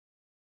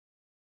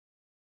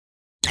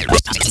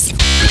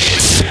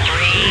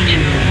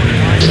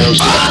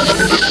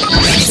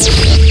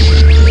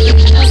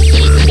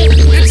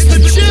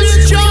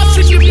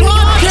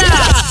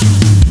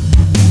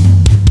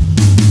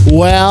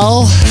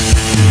Well,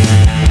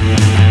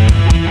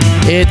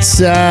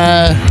 it's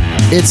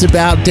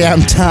about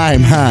damn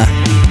time, huh?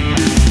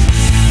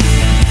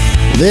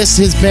 This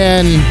has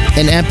been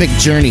an epic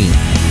journey.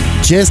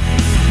 Just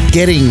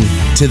getting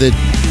to the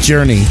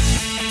journey.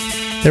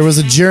 There was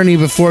a journey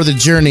before the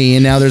journey,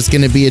 and now there's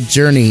going to be a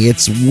journey.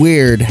 It's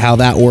weird how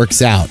that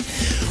works out.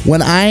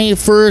 When I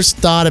first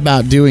thought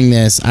about doing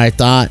this, I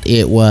thought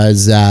it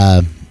was,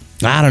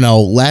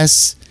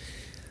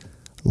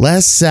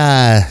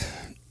 less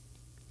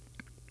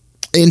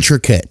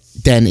intricate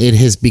than it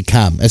has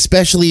become,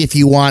 especially if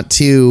you want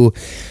to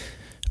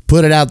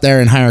put it out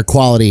there in higher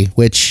quality,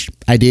 which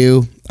I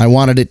do. I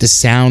wanted it to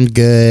sound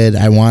good.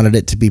 I wanted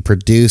it to be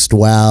produced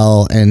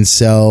well. And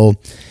so,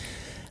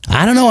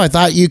 I don't know. I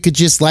thought you could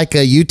just, like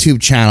a YouTube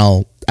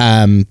channel,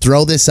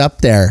 throw this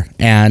up there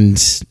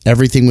and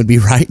everything would be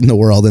right in the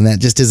world. And that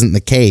just isn't the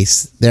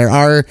case. There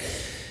are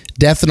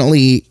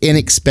definitely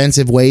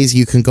inexpensive ways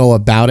you can go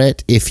about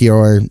it if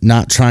you're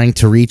not trying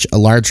to reach a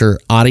larger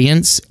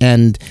audience.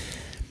 And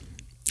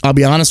I'll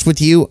be honest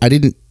with you, I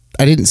didn't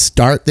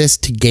start this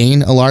to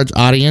gain a large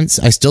audience.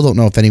 I still don't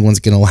know if anyone's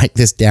going to like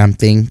this damn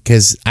thing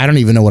because I don't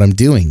even know what I'm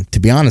doing, to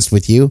be honest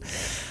with you.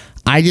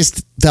 I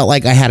just felt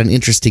like I had an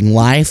interesting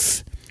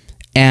life,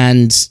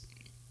 and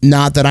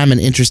not that I'm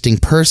an interesting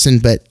person,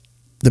 but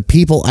the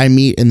people I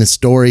meet and the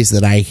stories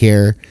that I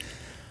hear,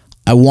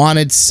 I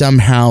wanted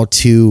somehow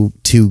to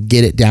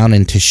get it down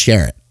and to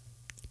share it.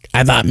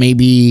 I thought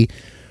maybe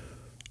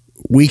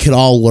we could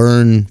all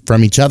learn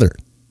from each other,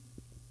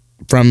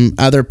 from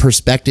other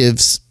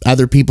perspectives,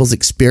 other people's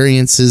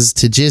experiences,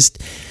 to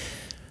just,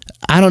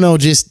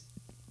 just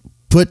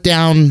let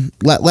down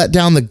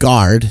the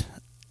guard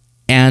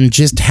and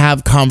just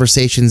have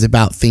conversations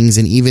about things.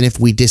 And even if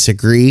we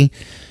disagree,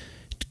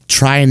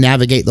 try and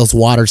navigate those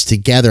waters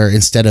together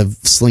instead of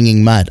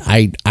slinging mud.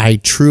 I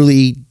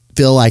truly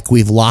feel like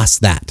we've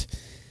lost that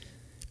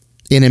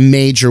in a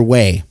major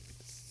way.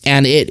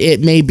 And it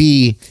may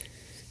be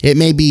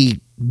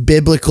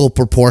biblical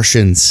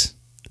proportions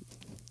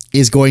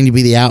is going to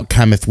be the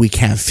outcome if we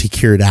can't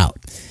figure it out.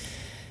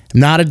 I'm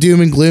not a doom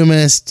and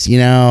gloomist,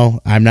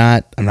 I'm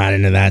not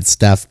into that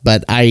stuff,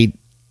 but I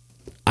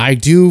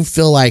do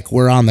feel like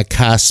we're on the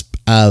cusp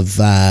of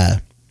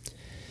a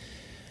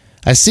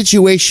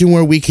situation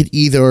where we could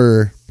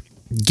either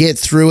get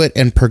through it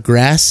and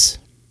progress,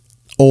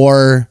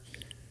 or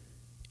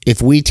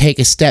if we take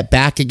a step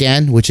back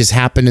again, which has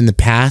happened in the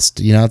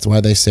past, that's why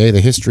they say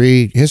the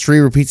history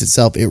repeats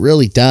itself. It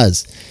really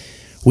does.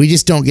 We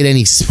just don't get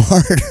any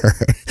smarter.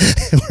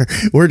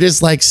 We're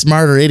just like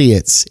smarter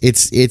idiots.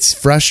 It's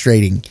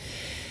frustrating.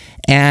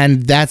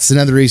 And that's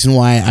another reason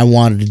why I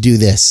wanted to do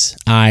this.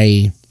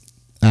 One,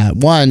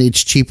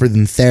 it's cheaper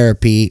than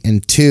therapy,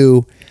 and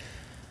two,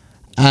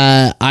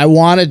 I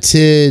wanted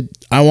to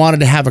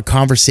have a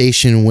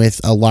conversation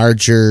with a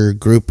larger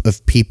group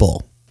of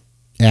people,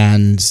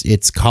 and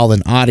it's called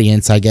an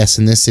audience, I guess,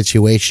 in this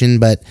situation.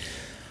 But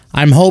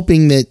I'm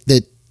hoping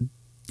that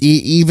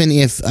even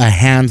if a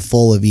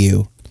handful of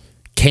you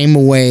came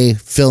away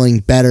feeling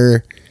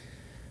better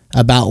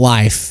about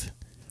life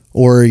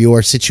or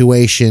your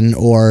situation,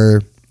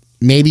 or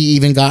maybe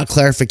even got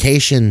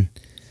clarification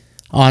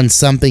on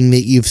something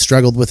that you've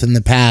struggled with in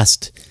the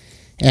past,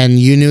 and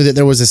you knew that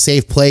there was a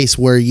safe place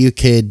where you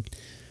could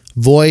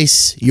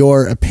voice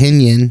your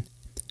opinion,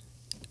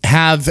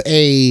 have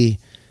an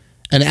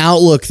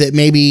outlook that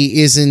maybe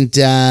isn't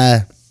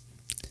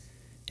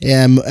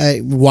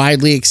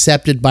widely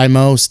accepted by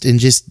most, and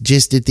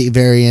just at the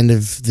very end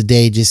of the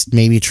day, just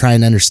maybe try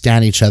and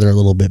understand each other a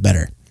little bit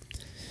better.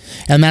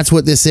 And that's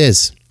what this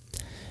is.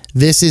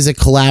 This is a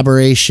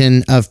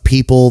collaboration of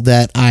people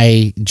that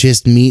I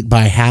just meet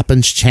by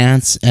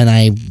happenstance, and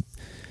I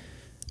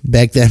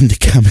beg them to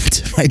come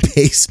into my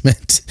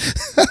basement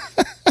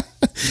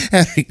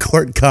and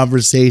record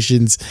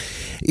conversations.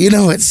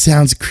 It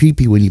sounds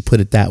creepy when you put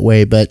it that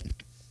way, but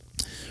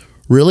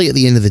really at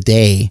the end of the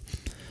day,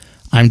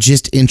 I'm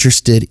just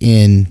interested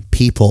in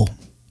people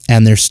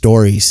and their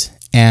stories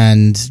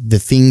and the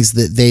things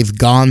that they've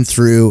gone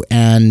through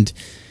and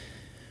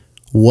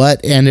what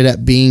ended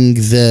up being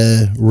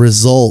the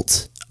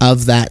result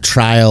of that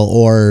trial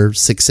or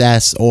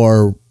success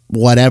or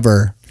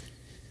whatever.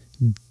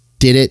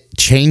 Did it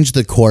change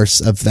the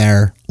course of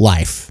their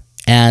life?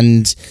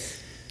 And,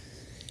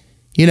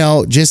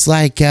 just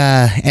like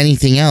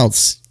anything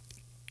else,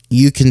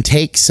 you can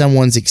take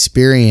someone's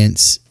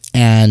experience,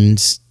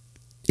 and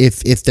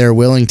if they're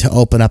willing to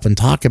open up and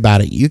talk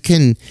about it, you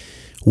can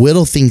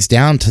whittle things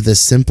down to the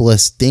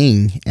simplest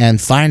thing and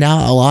find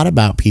out a lot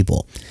about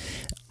people.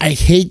 I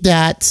hate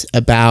that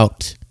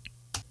about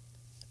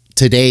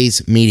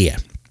today's media.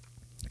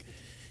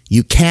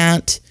 You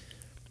can't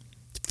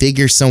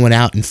figure someone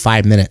out in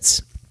 5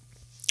 minutes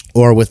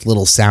or with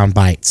little sound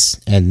bites,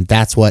 and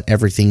that's what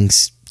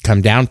everything's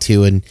come down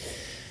to. And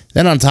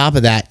then on top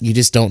of that, you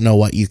just don't know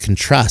what you can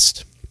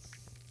trust.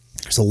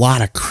 There's a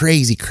lot of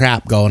crazy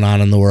crap going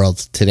on in the world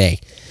today.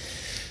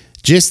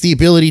 Just the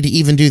ability to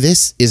even do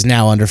this is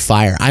now under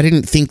fire. I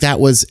didn't think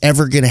that was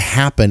ever going to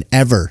happen,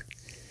 ever.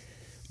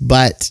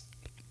 But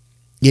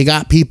you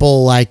got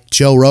people like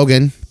Joe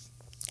Rogan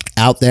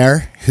out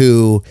there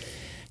who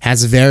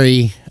has a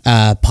very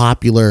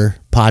popular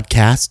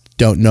podcast.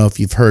 Don't know if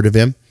you've heard of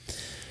him.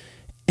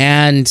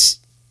 And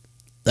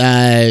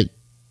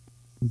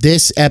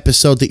this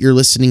episode that you're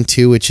listening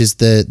to, which is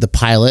the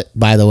pilot,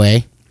 by the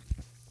way,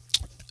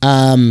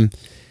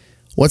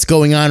 what's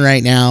going on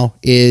right now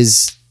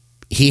is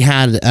he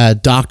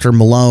had Dr.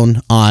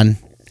 Malone on,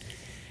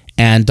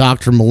 and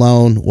Dr.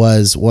 Malone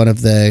was one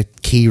of the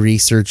key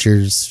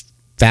researchers,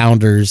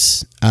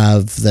 founders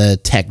of the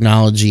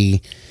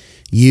technology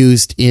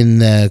used in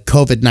the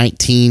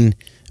COVID-19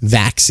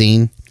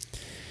 vaccine.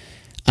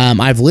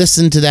 I've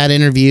listened to that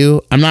interview.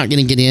 I'm not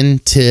going to get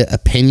into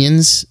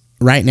opinions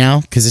right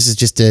now because this is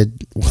just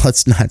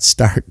let's not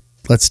start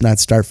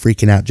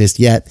freaking out just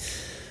yet.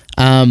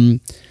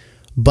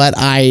 But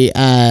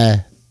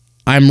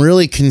I'm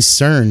really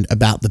concerned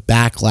about the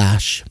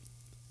backlash.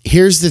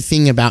 Here's the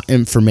thing about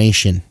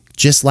information.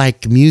 Just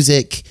like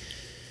music,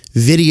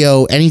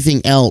 video,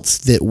 anything else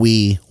that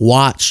we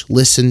watch,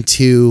 listen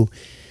to,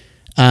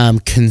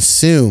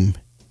 consume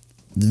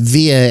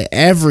via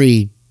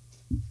every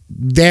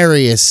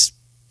various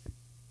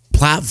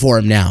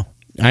platform now.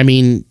 I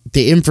mean,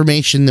 the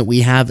information that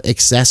we have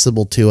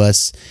accessible to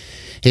us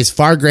is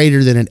far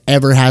greater than it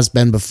ever has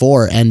been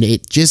before. And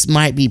it just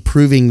might be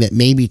proving that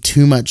maybe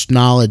too much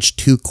knowledge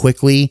too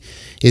quickly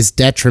is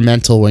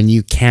detrimental when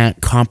you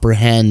can't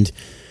comprehend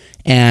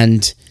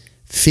and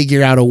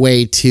figure out a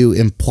way to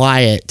apply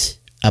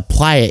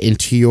it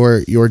into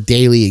your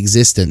daily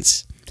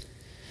existence.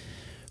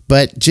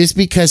 But just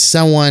because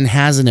someone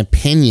has an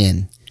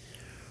opinion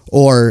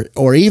or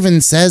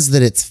even says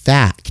that it's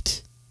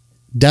fact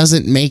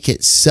doesn't make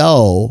it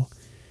so.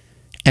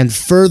 And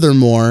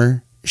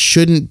furthermore,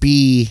 shouldn't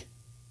be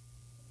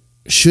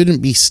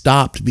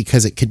stopped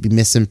because it could be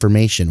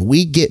misinformation.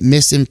 We get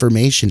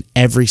misinformation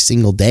every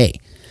single day.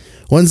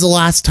 When's the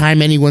last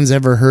time anyone's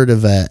ever heard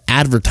of an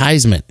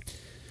advertisement?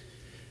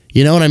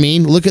 You know what I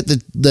mean? Look at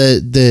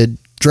the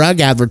drug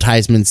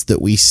advertisements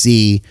that we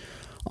see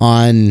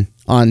on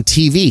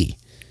TV.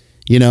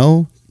 You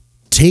know,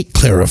 take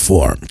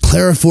Clariform.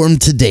 Clariform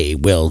today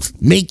will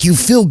make you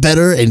feel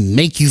better and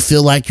make you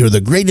feel like you're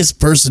the greatest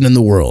person in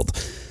the world.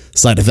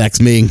 Side effects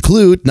may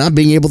include not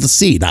being able to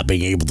see, not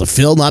being able to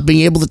feel, not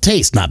being able to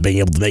taste, not being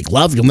able to make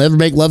love. You'll never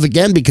make love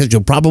again because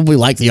you'll probably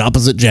like the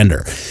opposite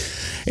gender.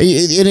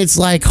 And it's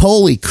like,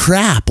 holy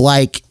crap,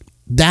 like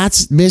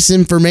that's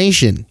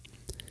misinformation.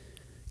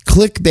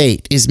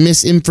 Clickbait is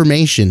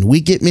misinformation.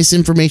 We get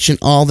misinformation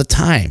all the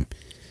time.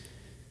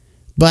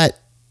 But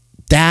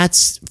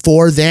that's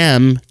for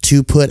them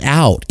to put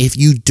out. If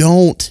you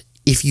don't,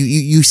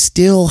 you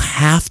still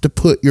have to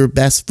put your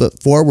best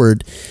foot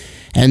forward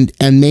and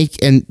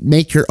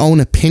make your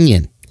own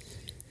opinion.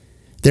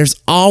 There's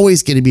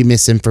always going to be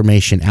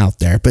misinformation out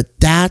there, but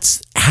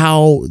that's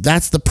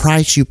the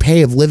price you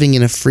pay of living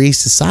in a free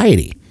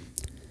society.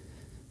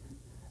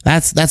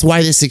 That's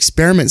why this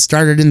experiment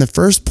started in the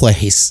first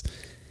place.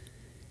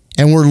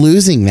 And we're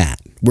losing that.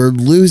 We're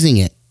losing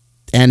it.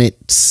 And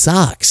it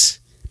sucks.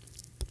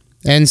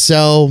 And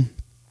so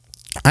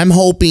I'm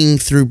hoping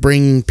through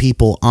bringing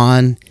people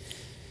on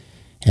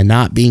and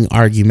not being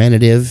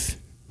argumentative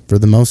for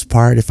the most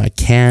part, if I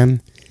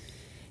can,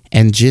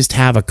 and just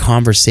have a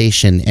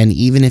conversation. And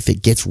even if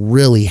it gets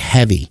really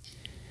heavy,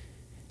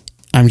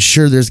 I'm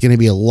sure there's going to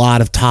be a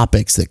lot of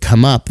topics that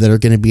come up that are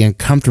going to be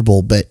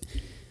uncomfortable, but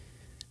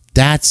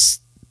that's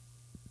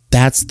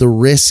the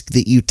risk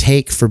that you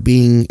take for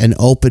being an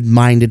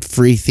open-minded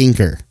free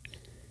thinker.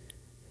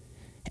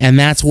 And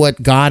that's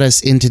what got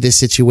us into this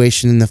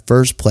situation in the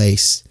first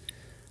place,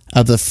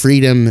 of the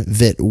freedom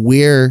that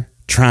we're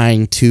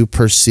trying to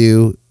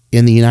pursue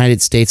in the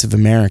United States of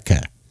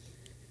America.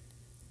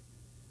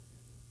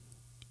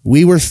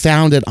 We were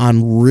founded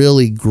on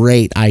really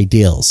great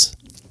ideals.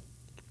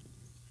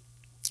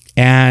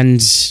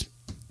 And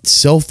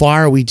so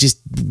far, we just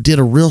did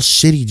a real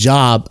shitty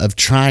job of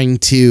trying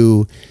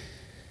to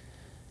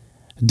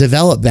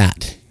develop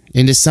that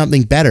into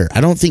something better.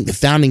 I don't think the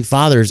founding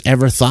fathers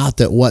ever thought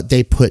that what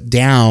they put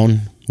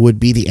down would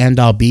be the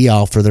end-all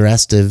be-all for the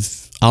rest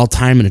of all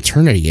time and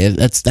eternity.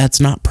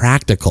 That's not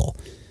practical.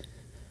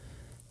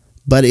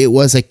 But it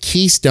was a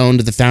keystone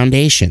to the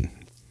foundation.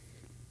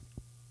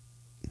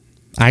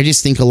 I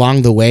just think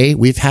along the way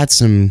we've had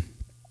some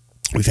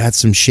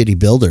shitty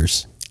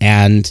builders,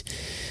 and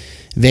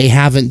they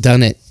haven't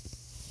done it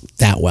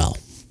that well.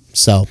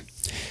 So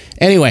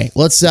anyway,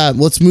 let's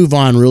move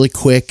on really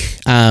quick.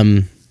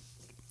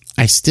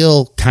 I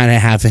still kind of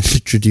haven't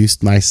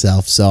introduced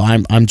myself, so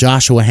I'm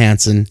Joshua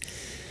Hansen.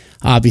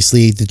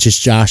 Obviously, the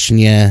Just Josh and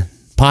Ya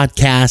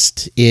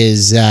podcast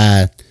is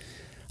a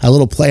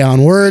little play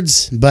on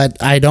words,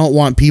 but I don't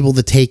want people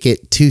to take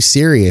it too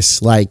serious,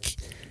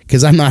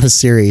 because I'm not a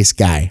serious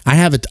guy. I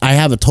have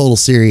a total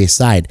serious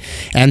side,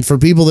 and for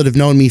people that have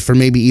known me for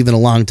maybe even a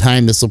long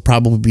time, this will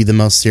probably be the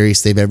most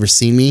serious they've ever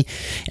seen me.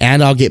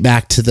 And I'll get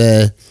back to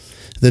the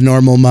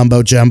normal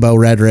mumbo jumbo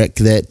rhetoric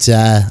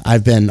that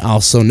I've been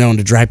also known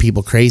to drive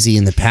people crazy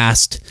in the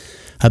past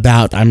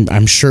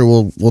I'm sure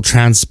will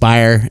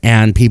transpire,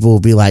 and people will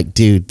be like,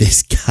 dude,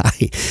 this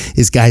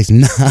guy's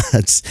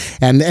nuts.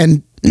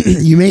 And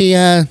you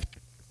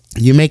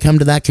may come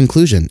to that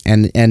conclusion.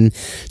 And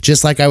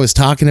just like I was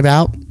talking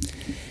about,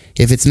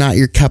 if it's not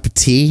your cup of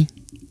tea,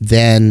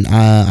 then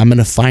I'm going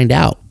to find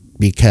out,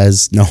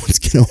 because no one's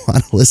going to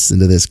want to listen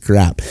to this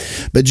crap.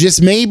 But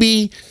just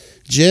maybe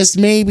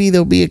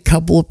there'll be a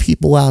couple of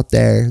people out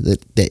there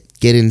that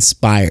get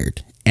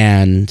inspired.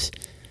 And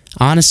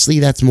honestly,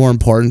 that's more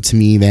important to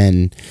me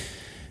than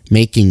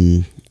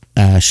making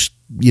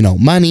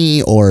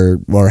money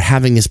or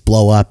having this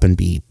blow up and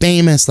be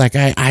famous. Like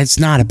it's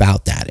not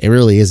about that. It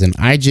really isn't.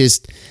 I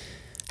just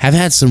have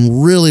had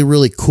some really,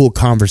 really cool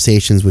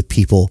conversations with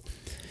people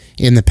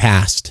in the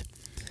past,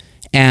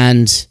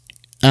 and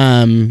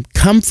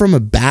come from a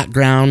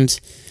background.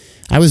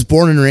 I was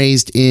born and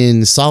raised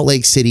in Salt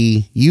Lake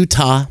City,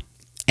 Utah,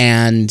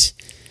 and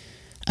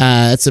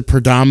it's a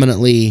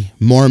predominantly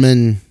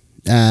Mormon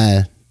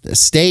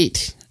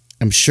state.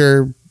 I'm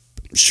sure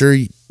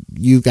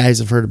you guys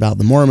have heard about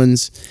the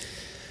Mormons.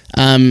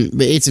 But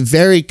it's a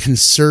very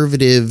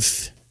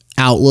conservative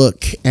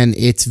outlook, and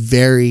it's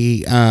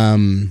very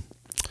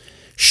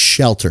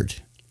sheltered.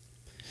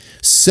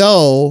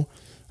 So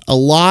a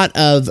lot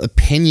of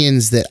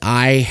opinions that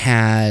I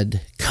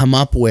had come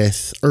up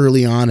with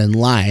early on in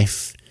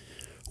life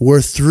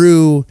were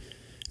through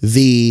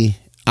the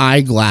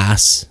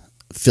eyeglass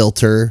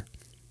filter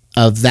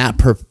of that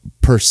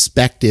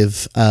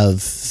perspective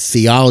of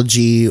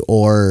theology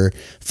or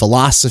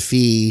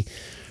philosophy,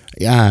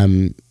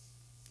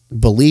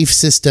 belief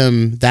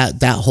system,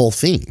 that whole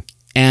thing.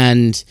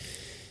 And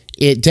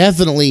it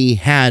definitely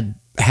had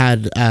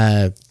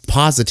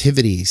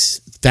positivities,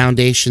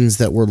 foundations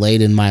that were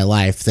laid in my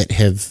life that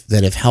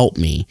have helped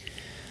me.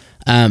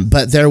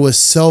 But there was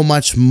so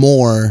much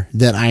more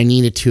that I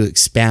needed to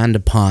expand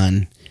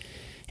upon.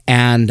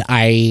 And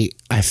I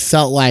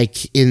felt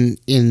like in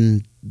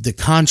the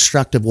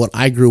construct of what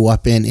I grew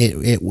up in,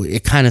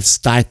 it kind of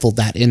stifled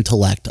that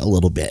intellect a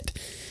little bit.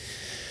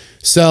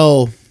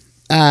 So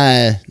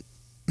I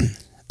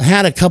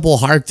had a couple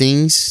hard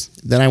things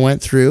that I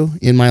went through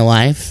in my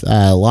life.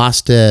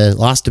 Lost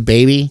a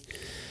baby,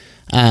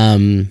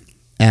 and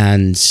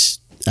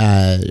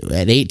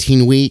at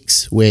 18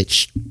 weeks,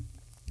 which,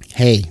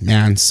 hey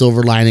man,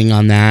 silver lining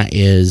on that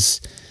is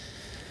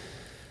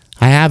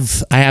I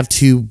have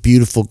two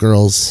beautiful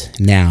girls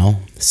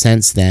now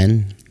since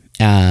then.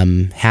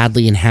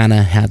 Hadley and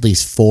Hannah.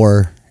 Hadley's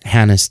 4,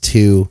 Hannah's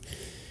 2.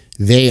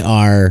 They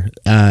are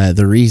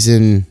the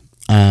reason,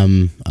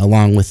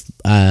 along with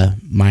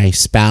my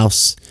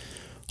spouse,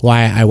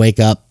 why I wake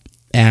up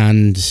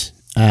and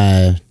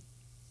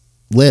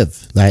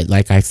live.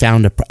 Like I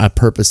found a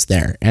purpose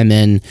there. And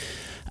then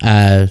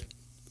a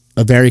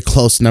very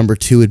close number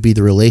 2 would be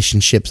the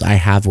relationships I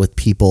have with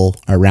people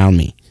around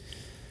me.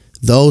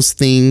 Those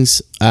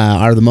things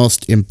are the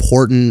most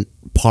important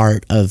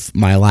part of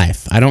my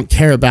life. I don't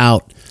care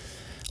about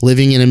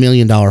living in $1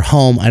 million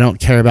home. I don't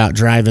care about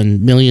driving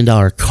 $1 million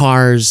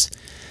cars.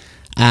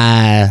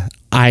 I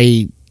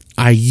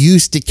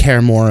used to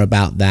care more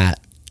about that,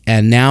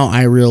 and now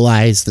I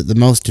realize that the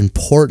most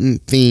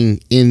important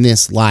thing in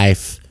this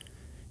life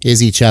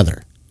is each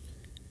other.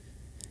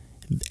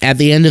 At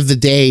the end of the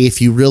day,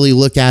 if you really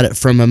look at it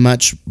from a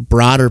much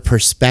broader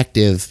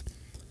perspective,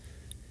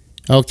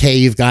 okay,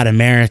 you've got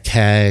America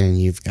and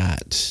you've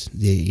got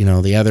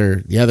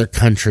the other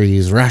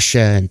countries, Russia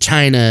and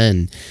China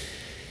and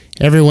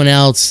everyone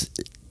else.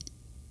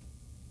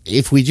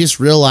 If we just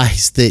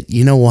realize that,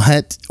 you know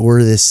what,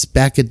 we're this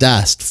speck of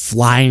dust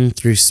flying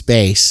through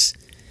space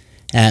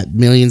at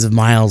millions of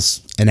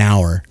miles an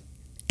hour,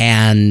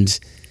 and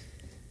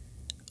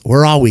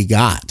we're all we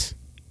got.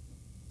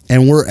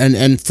 And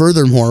and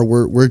furthermore,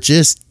 we're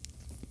just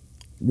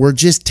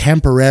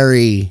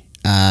temporary.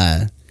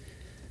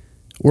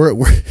 We're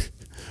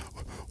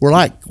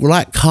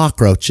like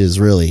cockroaches,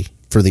 really,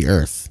 for the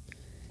earth,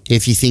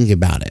 if you think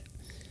about it.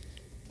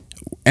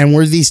 And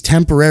we're these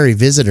temporary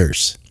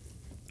visitors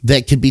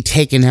that could be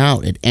taken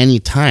out at any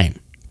time.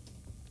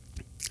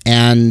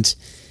 And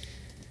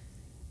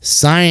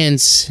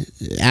science,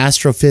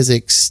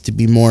 astrophysics, to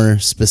be more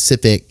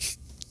specific,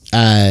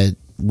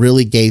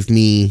 really gave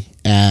me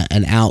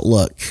an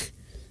outlook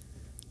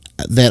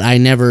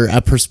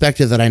a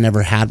perspective that I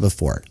never had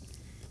before.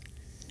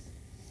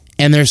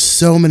 And there's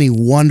so many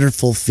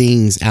wonderful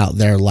things out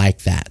there like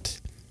that.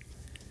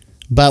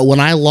 But when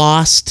I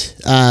lost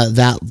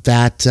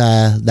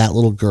that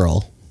little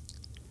girl,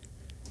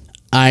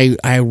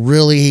 I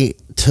really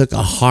took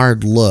a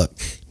hard look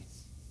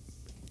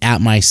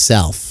at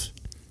myself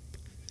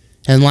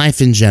and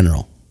life in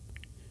general,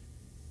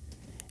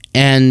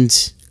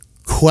 and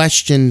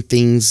questioned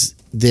things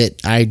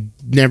that I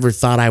never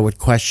thought I would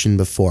question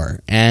before.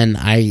 And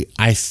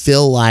I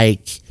feel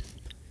like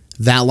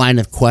that line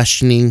of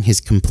questioning has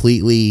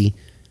completely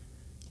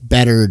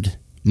bettered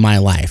my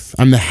life.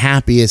 I'm the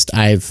happiest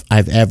I've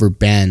ever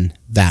been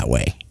that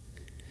way.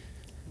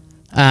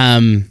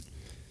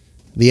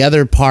 The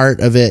other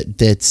part of it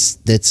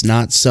that's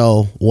not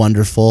so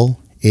wonderful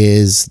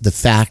is the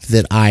fact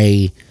that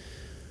I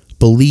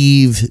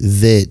believe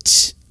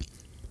that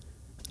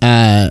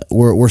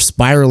we're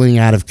spiraling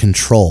out of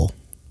control.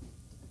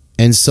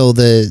 And so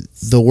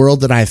the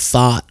world that I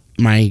thought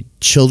my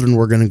children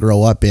were going to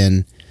grow up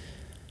in,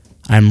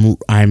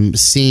 I'm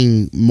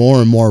seeing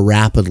more and more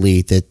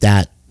rapidly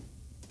that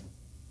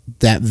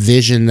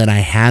vision that I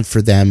had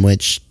for them,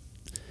 which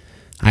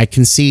I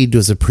concede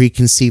was a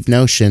preconceived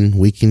notion.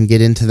 We can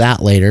get into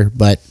that later,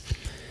 but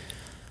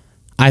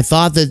I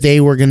thought that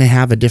they were going to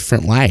have a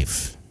different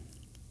life.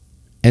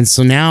 And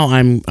so now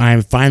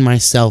I find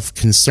myself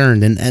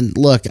concerned. And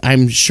look,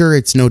 I'm sure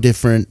it's no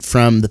different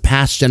from the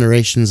past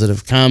generations that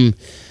have come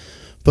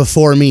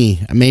before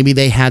me. Maybe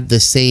they had the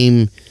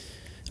same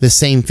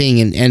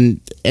thing.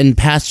 And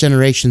past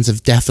generations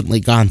have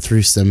definitely gone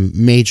through some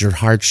major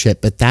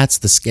hardship. But that's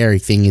the scary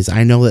thing, is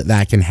I know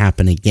that can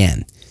happen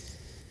again.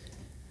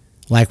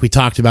 Like we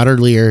talked about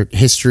earlier,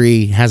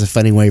 history has a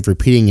funny way of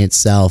repeating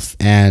itself.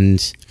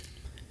 And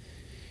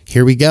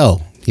here we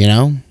go, you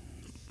know?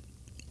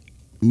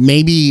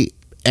 Maybe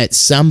at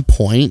some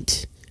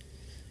point,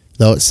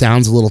 though it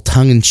sounds a little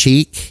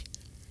tongue-in-cheek,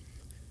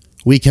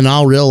 we can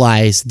all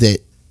realize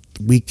that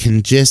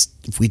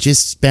if we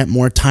just spent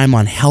more time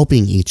on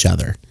helping each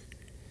other.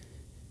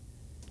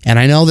 And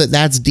I know that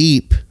that's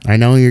deep. I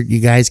know you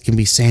guys can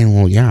be saying,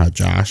 well, yeah,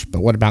 Josh,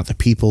 but what about the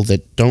people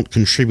that don't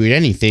contribute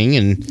anything?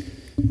 And,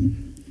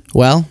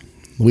 well,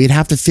 we'd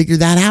have to figure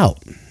that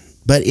out.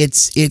 But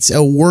it's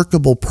a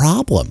workable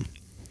problem.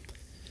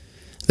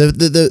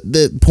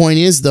 The point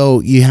is, though,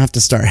 you have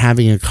to start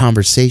having a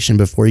conversation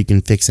before you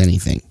can fix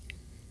anything.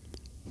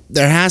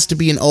 There has to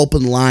be an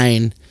open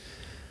line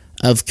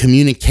of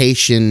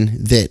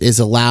communication that is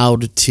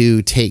allowed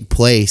to take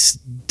place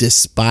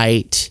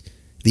despite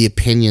the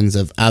opinions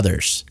of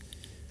others,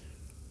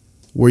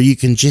 where you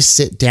can just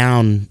sit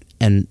down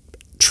and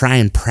try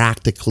and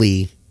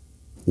practically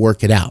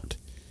work it out.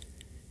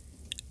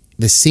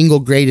 The single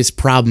greatest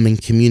problem in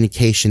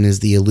communication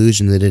is the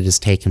illusion that it has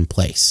taken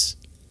place.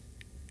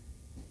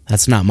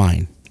 That's not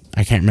mine.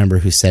 I can't remember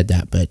who said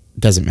that, but it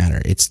doesn't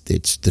matter. It's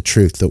the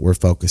truth that we're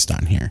focused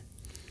on here.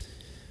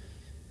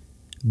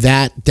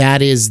 That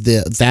is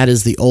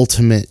the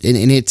ultimate,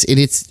 and it's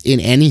in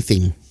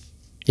anything.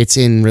 It's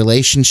in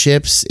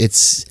relationships.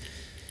 It's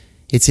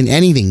in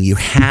anything. You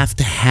have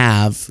to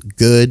have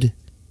good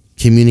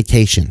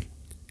communication.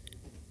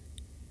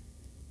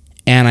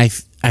 And I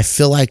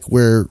feel like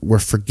we're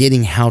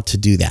forgetting how to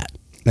do that.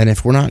 And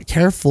if we're not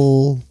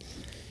careful,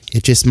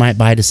 it just might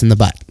bite us in the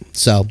butt.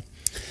 So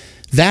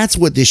that's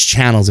what this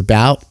channel is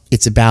about.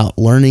 It's about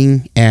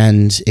learning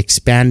and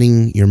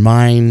expanding your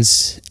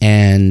minds,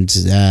 and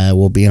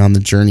we'll be on the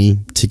journey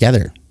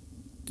together.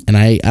 And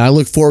I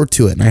look forward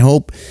to it, and I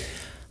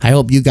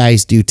hope you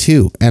guys do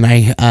too.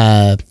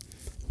 And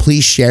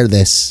please share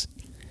this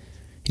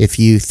if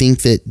you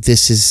think that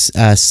this is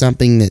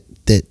something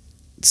that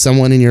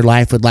someone in your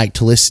life would like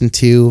to listen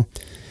to.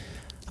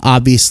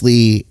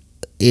 Obviously,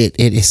 it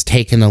has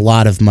taken a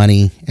lot of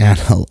money and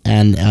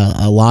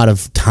a lot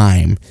of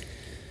time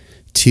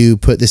to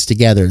put this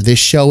together. This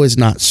show is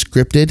not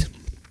scripted.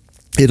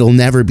 It'll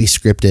never be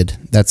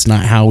scripted. That's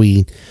not how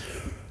we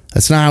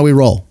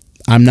roll.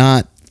 I'm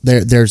not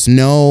there. There's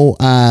no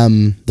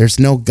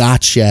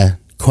gotcha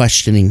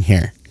questioning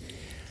here.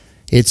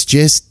 It's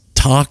just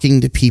talking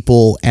to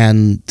people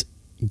and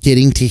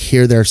getting to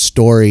hear their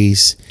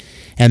stories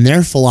and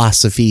their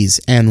philosophies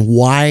and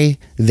why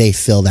they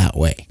feel that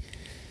way.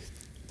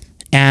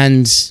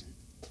 And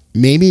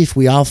maybe if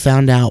we all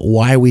found out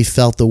why we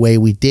felt the way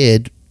we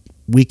did,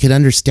 we could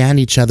understand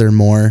each other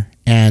more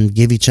and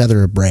give each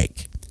other a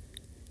break.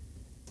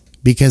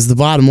 Because the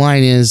bottom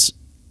line is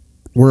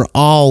we're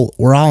all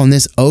in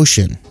this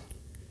ocean,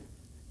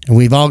 and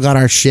we've all got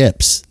our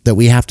ships that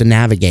we have to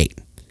navigate.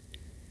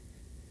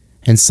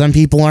 And some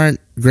people aren't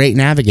great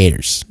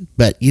navigators,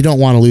 but you don't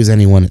want to lose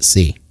anyone at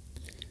sea.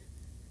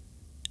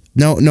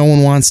 No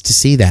one wants to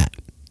see that.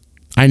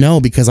 I know,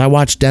 because I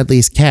watch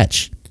Deadliest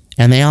Catch,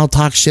 and they all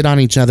talk shit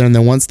on each other, and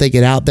then once they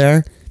get out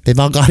there, they've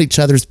all got each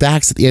other's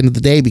backs at the end of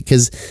the day,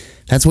 because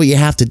that's what you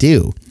have to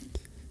do.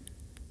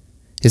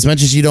 As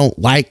much as you don't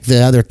like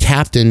the other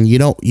captain, you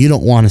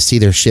don't want to see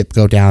their ship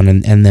go down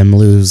and them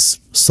lose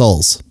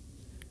souls.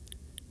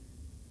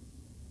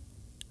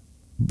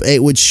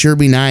 It would sure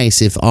be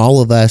nice if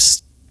all of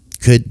us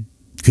could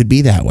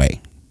be that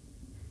way.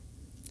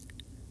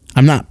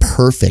 I'm not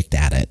perfect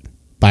at it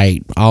by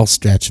all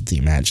stretch of the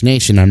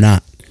imagination. I'm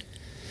not.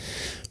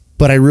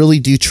 But I really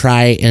do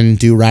try and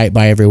do right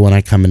by everyone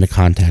I come into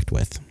contact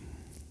with.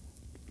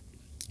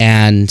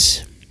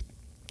 And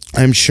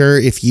I'm sure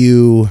if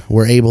you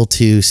were able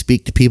to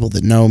speak to people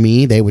that know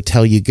me, they would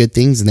tell you good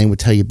things and they would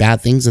tell you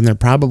bad things, and they're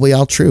probably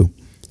all true.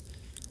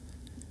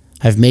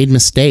 I've made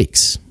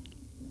mistakes.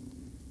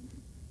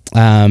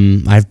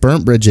 I've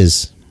burnt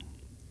bridges.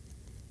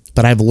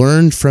 But I've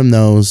learned from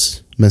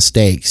those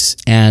mistakes.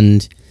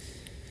 And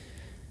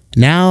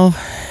now,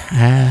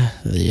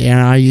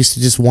 I used to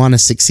just want to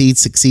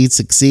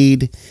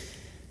succeed.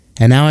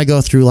 And now I go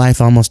through life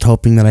almost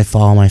hoping that I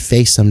fall on my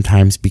face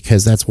sometimes,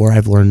 because that's where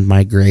I've learned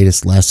my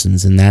greatest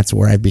lessons, and that's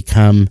where I've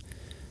become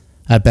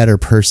a better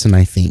person,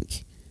 I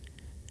think.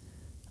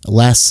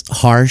 Less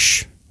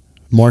harsh,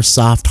 more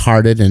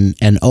soft-hearted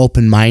and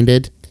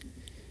open-minded.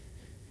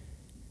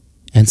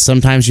 And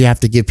sometimes you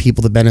have to give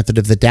people the benefit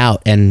of the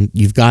doubt, and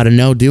you've got to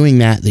know doing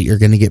that you're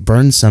going to get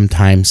burned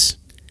sometimes.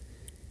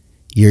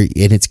 And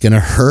it's going to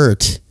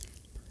hurt,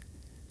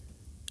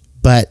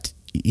 but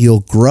you'll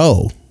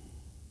grow.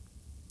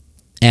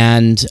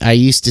 And I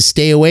used to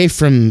stay away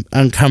from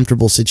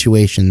uncomfortable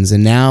situations,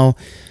 and now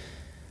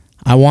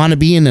I want to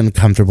be in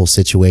uncomfortable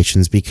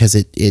situations because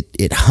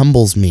it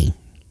humbles me,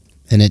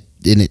 and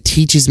it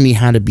teaches me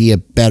how to be a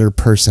better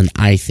person,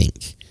 I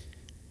think.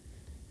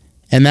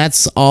 And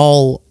that's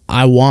all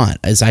I want,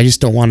 is I just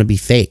don't want to be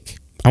fake.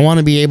 I want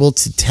to be able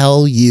to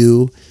tell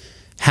you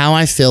how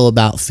I feel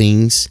about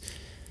things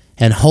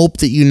and hope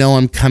that you know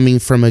I'm coming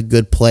from a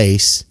good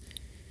place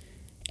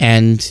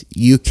and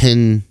you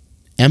can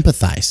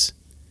empathize,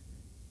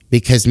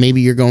 because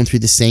maybe you're going through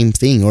the same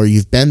thing, or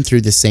you've been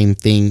through the same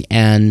thing,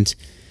 and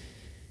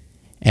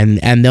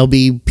there'll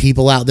be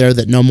people out there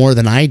that know more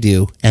than I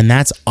do, and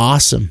that's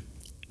awesome,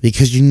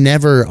 because you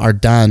never are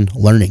done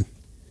learning.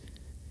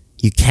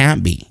 You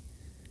can't be.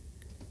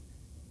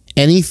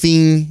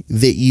 Anything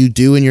that you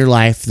do in your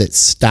life that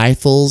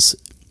stifles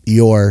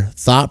your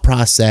thought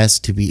process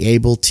to be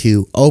able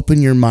to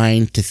open your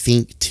mind to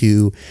think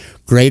to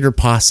greater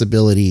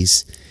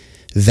possibilities,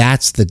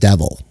 that's the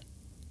devil.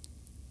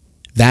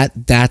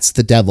 That's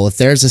the devil. If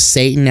there's a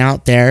Satan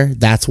out there,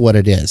 that's what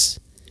it is.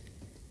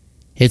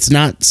 It's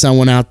not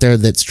someone out there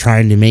that's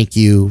trying to make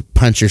you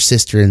punch your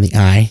sister in the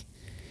eye.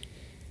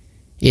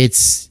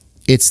 It's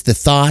the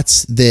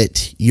thoughts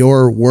that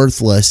you're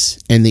worthless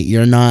and that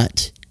you're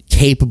not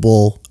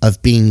capable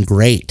of being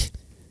great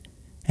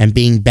and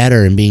being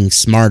better and being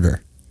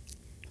smarter.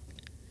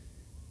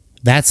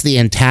 That's the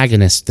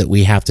antagonist that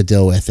we have to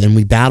deal with, and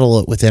we battle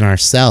it within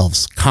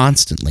ourselves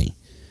constantly.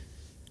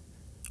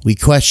 We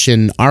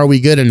question, are we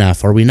good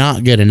enough? Are we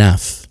not good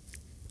enough?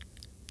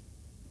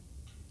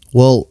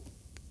 Well,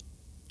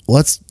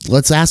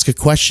 let's ask a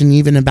question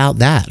even about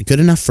that. Good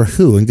enough for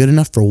who, and good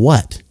enough for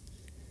what?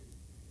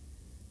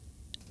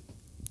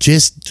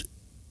 Just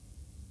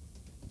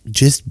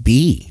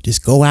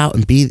go out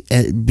and be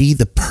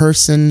the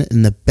person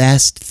and the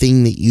best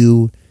thing that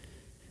you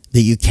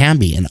can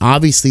be. And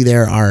obviously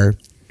there are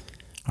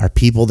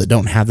people that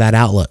don't have that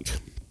outlook.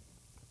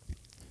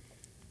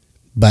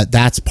 But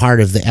that's part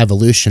of the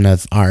evolution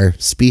of our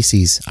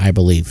species, I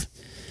believe.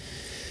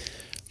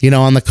 You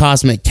know, on the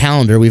cosmic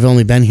calendar, we've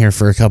only been here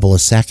for a couple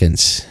of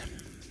seconds.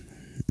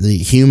 The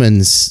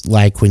humans,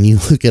 like, when you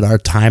look at our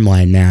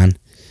timeline, man,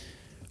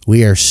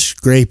 we are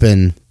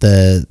scraping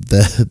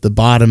the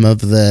bottom of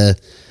the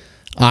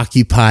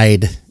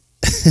occupied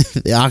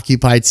the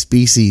occupied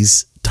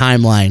species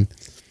timeline.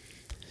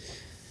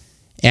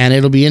 And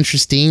it'll be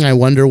interesting. I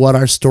wonder what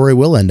our story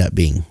will end up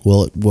being.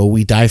 Will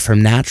we die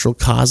from natural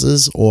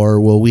causes, or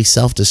will we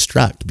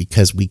self-destruct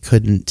because we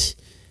couldn't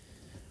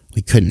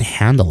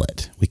handle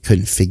it? We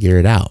couldn't figure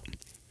it out.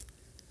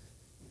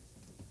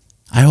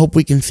 I hope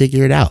we can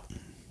figure it out.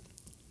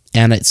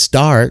 And it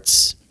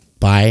starts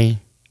by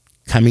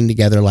coming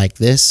together like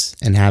this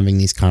and having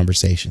these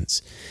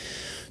conversations.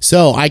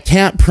 So I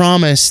can't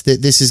promise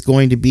that this is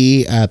going to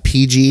be a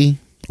PG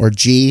or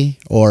G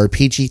or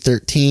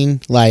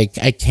PG-13. Like,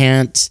 I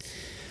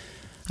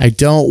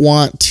don't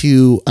want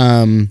to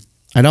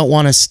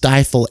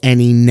stifle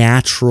any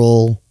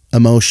natural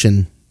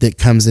emotion that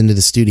comes into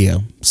the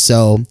studio.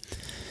 So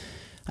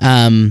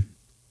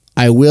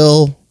I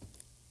will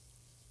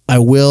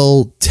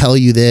tell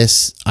you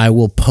this. I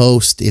will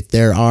post if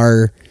there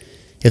are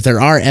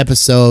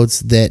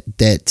episodes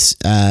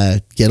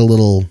that get a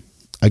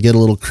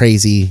little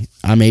crazy.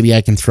 Maybe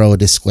I can throw a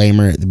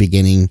disclaimer at the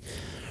beginning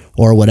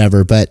or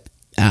whatever. But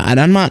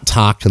I'm not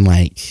talking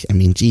like, I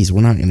mean, geez,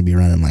 we're not going to be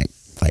running like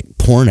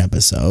porn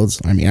episodes.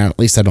 I mean, at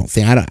least I don't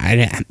think. I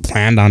didn't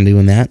plan on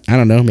doing that. I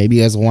don't know. Maybe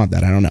you guys will want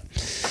that. I don't know.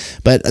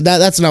 But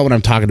that's not what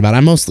I'm talking about.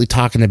 I'm mostly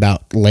talking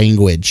about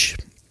language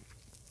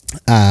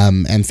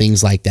and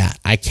things like that.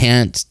 I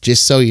can't,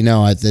 just so you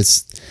know,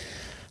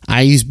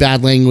 I use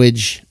bad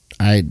language.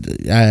 I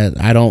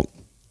don't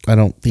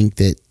think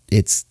that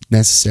it's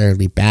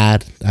necessarily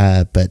bad,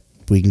 but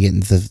we can get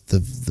into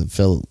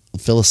the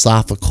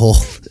philosophical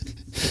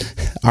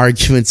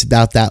arguments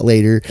about that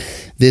later.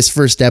 This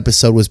first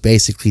episode was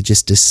basically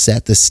just to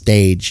set the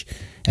stage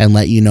and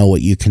let you know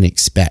what you can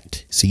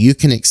expect. So you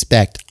can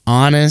expect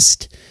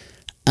honest,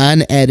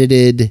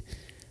 unedited,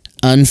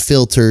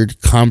 unfiltered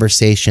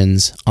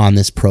conversations on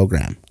this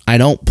program. I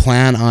don't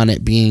plan on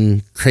it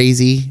being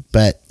crazy,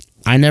 but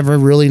I never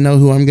really know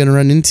who I'm going to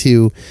run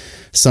into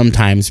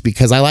sometimes,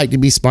 because I like to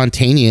be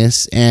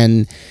spontaneous,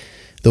 and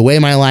the way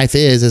my life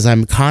is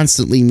I'm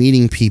constantly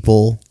meeting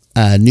people,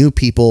 new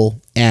people,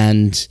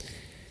 and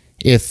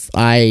if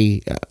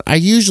I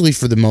usually,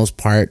 for the most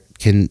part,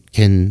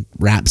 can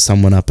wrap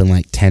someone up in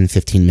like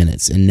 10-15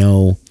 minutes and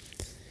know,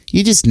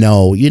 you just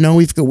know,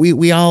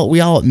 we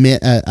all emit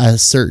a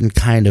certain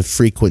kind of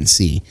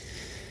frequency,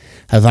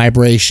 a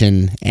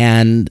vibration,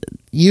 and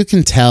you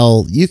can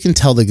tell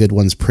the good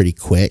ones pretty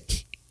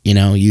quick.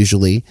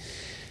 Usually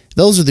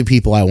those are the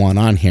people I want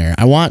on here.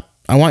 I want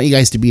you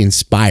guys to be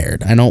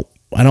inspired. I don't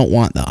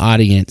want the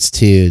audience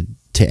to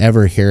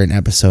ever hear an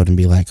episode and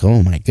be like,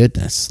 oh my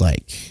goodness,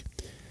 like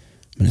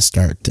I'm going to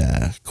start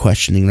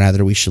questioning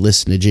whether we should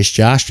listen to just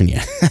Josh and you.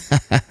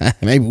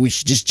 Maybe we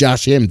should just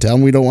Josh him, tell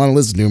him we don't want to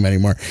listen to him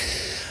anymore.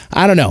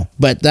 I don't know,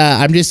 but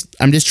I'm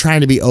just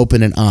trying to be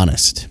open and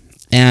honest.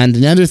 And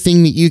another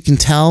thing that you can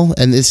tell,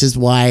 and this is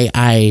why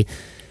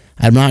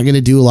I'm not going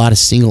to do a lot of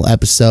single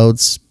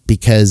episodes,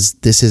 because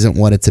this isn't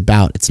what it's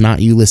about. It's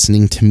not you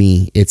listening to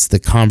me. It's the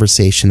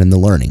conversation and the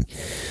learning.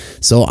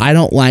 So I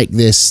don't like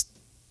this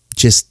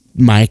just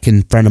mic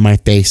in front of my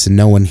face and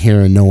no one here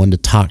and no one to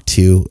talk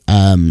to.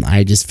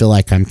 I just feel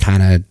like I'm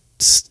kind of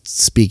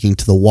speaking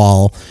to the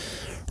wall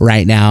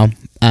right now.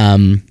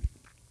 But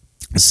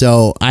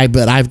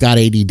I've got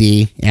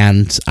ADD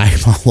and I'm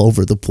all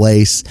over the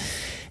place,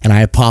 and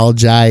I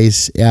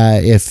apologize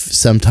if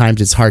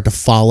sometimes it's hard to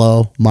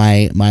follow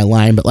my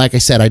line. But like I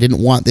said, I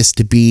didn't want this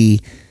to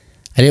be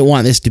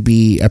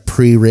a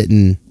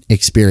pre-written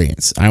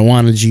experience. I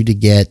wanted you to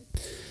get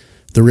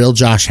the real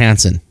Josh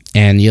Hansen,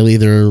 and you'll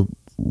either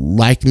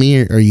like me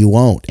or you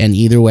won't, and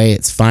either way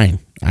it's fine.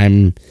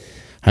 I'm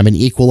an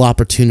equal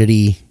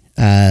opportunity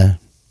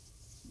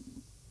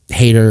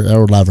hater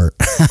or lover.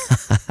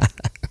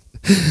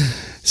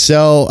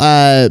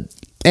 So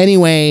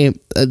anyway,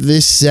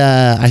 this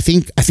I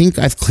think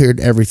I've cleared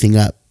everything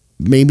up.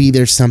 Maybe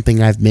there's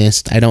something I've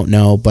missed, I don't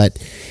know, but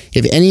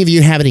if any of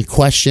you have any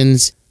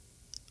questions,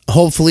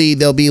 hopefully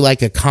there'll be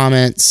like a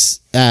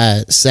comments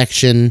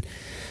section.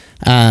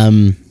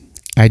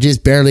 I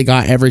just barely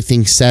got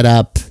everything set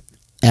up.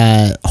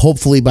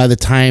 Hopefully by the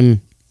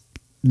time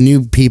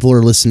new people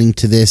are listening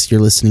to this,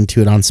 you're listening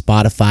to it on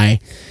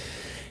Spotify,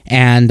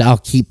 and I'll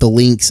keep the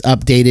links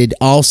updated.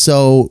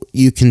 Also,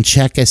 you can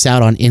check us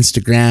out on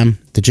Instagram,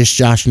 the Just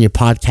Josh and You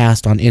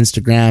podcast on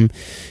Instagram.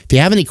 If you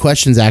have any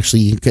questions,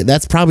 actually,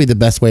 that's probably the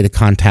best way to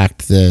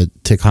contact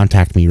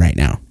me right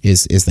now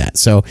is that.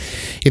 So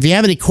if you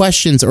have any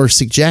questions or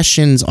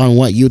suggestions on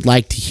what you'd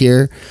like to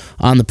hear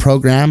on the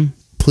program,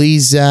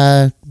 please,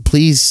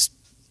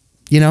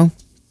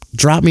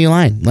 drop me a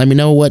line. Let me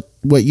know what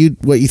you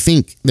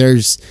think.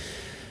 We're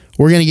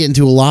going to get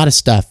into a lot of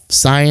stuff,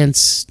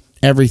 science,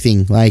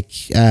 everything, like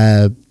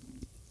the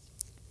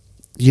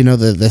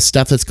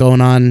stuff that's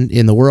going on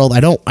in the world. I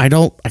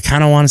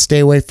kind of want to stay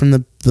away from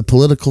the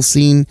political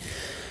scene.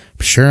 I'm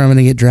sure I'm going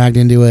to get dragged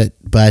into it,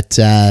 but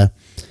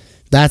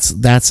that's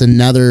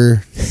an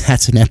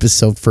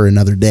episode for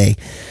another day.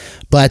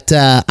 But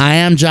I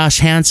am Josh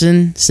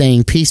Hansen,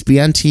 saying peace be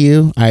unto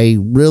you. I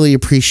really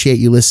appreciate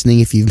you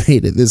listening. If you've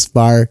made it this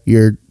far,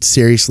 you're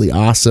seriously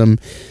awesome.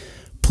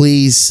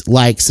 Please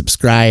like,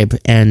 subscribe,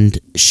 and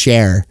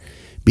share,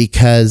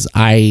 because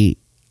I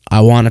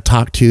want to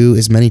talk to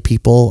as many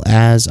people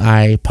as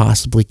I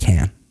possibly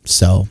can.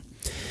 So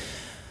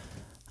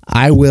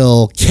I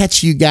will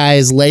catch you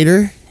guys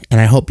later, and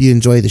I hope you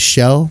enjoy the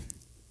show.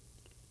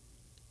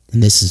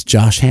 And this is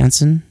Josh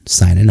Hansen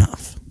signing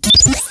off.